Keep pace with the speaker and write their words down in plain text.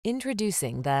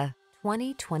Introducing the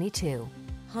 2022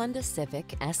 Honda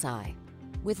Civic Si.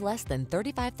 With less than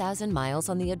 35,000 miles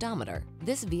on the odometer,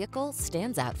 this vehicle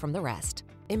stands out from the rest.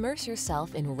 Immerse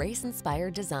yourself in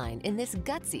race-inspired design in this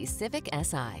gutsy Civic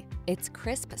Si. Its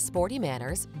crisp, sporty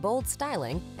manners, bold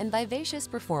styling, and vivacious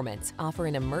performance offer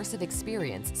an immersive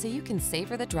experience so you can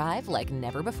savor the drive like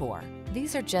never before.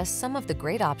 These are just some of the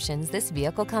great options this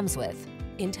vehicle comes with: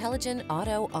 intelligent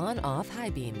auto on-off high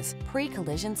beams,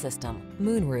 pre-collision system,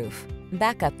 moonroof,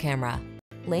 backup camera,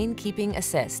 lane keeping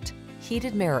assist,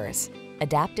 heated mirrors,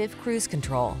 adaptive cruise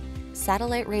control,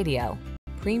 satellite radio,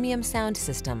 premium sound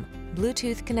system,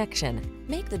 Bluetooth connection.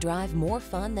 Make the drive more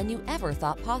fun than you ever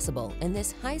thought possible in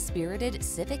this high-spirited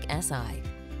Civic Si.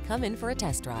 Come in for a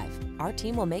test drive. Our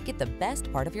team will make it the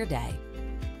best part of your day.